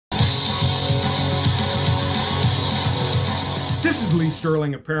Lee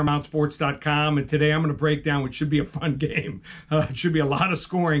Sterling at ParamountSports.com, and today I'm going to break down what should be a fun game. It should be a lot of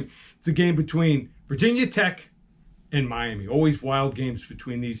scoring. It's a game between Virginia Tech and Miami. Always wild games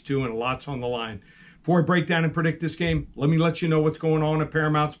between these two, and a lot's on the line. Before I break down and predict this game, let me let you know what's going on at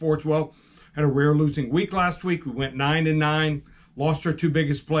Paramount Sports. Well, had a rare losing week last week. We went 9-9, lost our two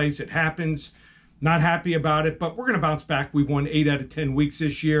biggest plays. It happens. Not happy about it, but we're going to bounce back. We've won 8 out of 10 weeks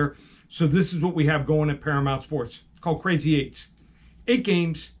this year. So this is what we have going at Paramount Sports. It's called Crazy Eights. 8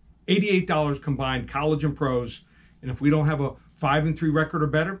 games, $88 combined, college and pros. And if we don't have a 5-3 record or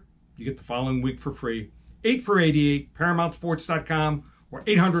better, you get the following week for free. 8 for 88, ParamountSports.com or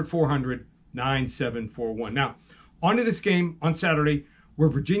 800-400-9741. Now, on to this game on Saturday, where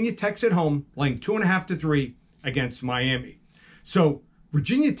Virginia Tech's at home, laying 2.5 to 3 against Miami. So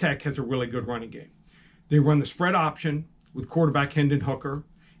Virginia Tech has a really good running game. They run the spread option with quarterback Hendon Hooker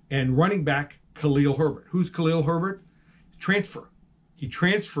and running back Khalil Herbert. Who's Khalil Herbert? Transfer. He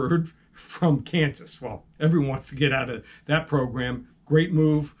transferred from Kansas. Well, everyone wants to get out of that program. Great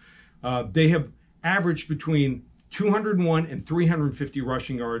move. They have averaged between 201 and 350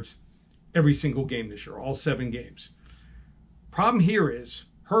 rushing yards every single game this year, all 7 games. Problem here is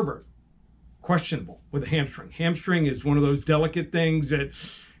Herbert, questionable with a hamstring. Hamstring is one of those delicate things that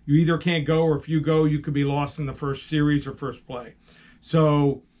you either can't go, or if you go, you could be lost in the first series or first play.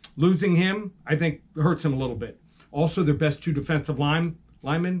 So losing him, I think, hurts him a little bit. Also, their best 2 defensive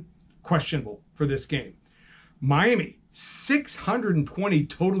linemen, questionable for this game. Miami, 620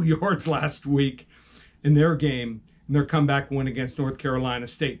 total yards last week in their game, in their comeback win against North Carolina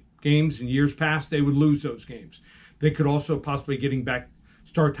State. Games in years past, they would lose those games. They could also possibly getting back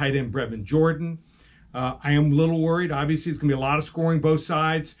star tight end Brevin Jordan. I am a little worried. Obviously, it's going to be a lot of scoring both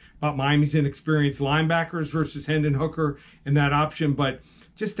sides about Miami's inexperienced linebackers versus Hendon Hooker in that option, but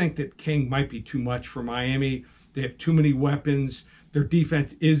just think that King might be too much for Miami. They have too many weapons. Their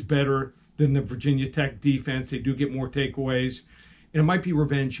defense is better than the Virginia Tech defense. They do get more takeaways. And it might be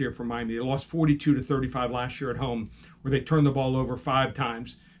revenge here for Miami. They lost 42-35 last year at home, where they turned the ball over 5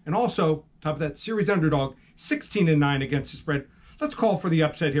 times. And also, top of that, series underdog, 16-9 against the spread. Let's call for the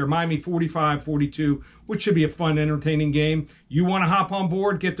upset here. Miami 45-42, which should be a fun, entertaining game. You want to hop on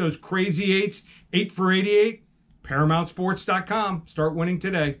board, get those crazy 8s, 8 for 88, ParamountSports.com. Start winning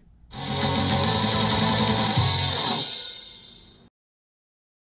today.